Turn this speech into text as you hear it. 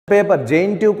paper,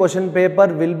 JNTU question paper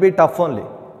will be tough only.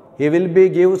 He will be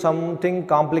give something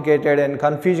complicated and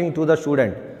confusing to the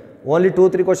student. Only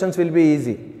 2-3 questions will be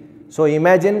easy. So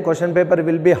imagine question paper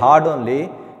will be hard only.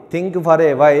 Think for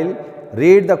a while.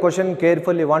 Read the question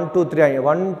carefully 1,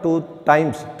 2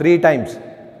 times, 3 times.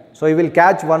 So you will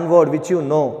catch one word which you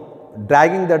know,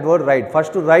 dragging that word right.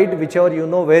 First to write whichever you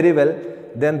know very well,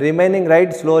 then remaining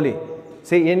write slowly.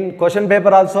 See in question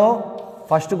paper also,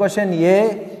 first question A,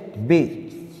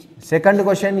 B. Second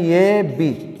question A, B.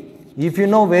 If you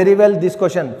know very well this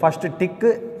question, first tick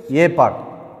A part.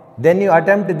 Then you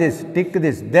attempt this, tick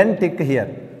this, then tick here.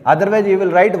 Otherwise you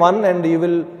will write one and you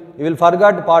will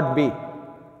forget part B.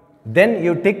 Then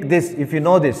you tick this if you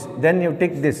know this, then you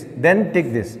tick this, then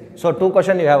tick this. So 2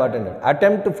 questions you have attended.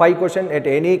 Attempt 5 questions at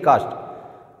any cost.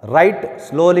 Write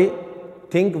slowly,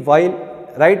 think while,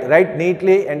 write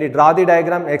neatly and draw the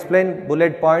diagram, explain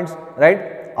bullet points, right?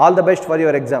 All the best for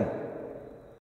your exam.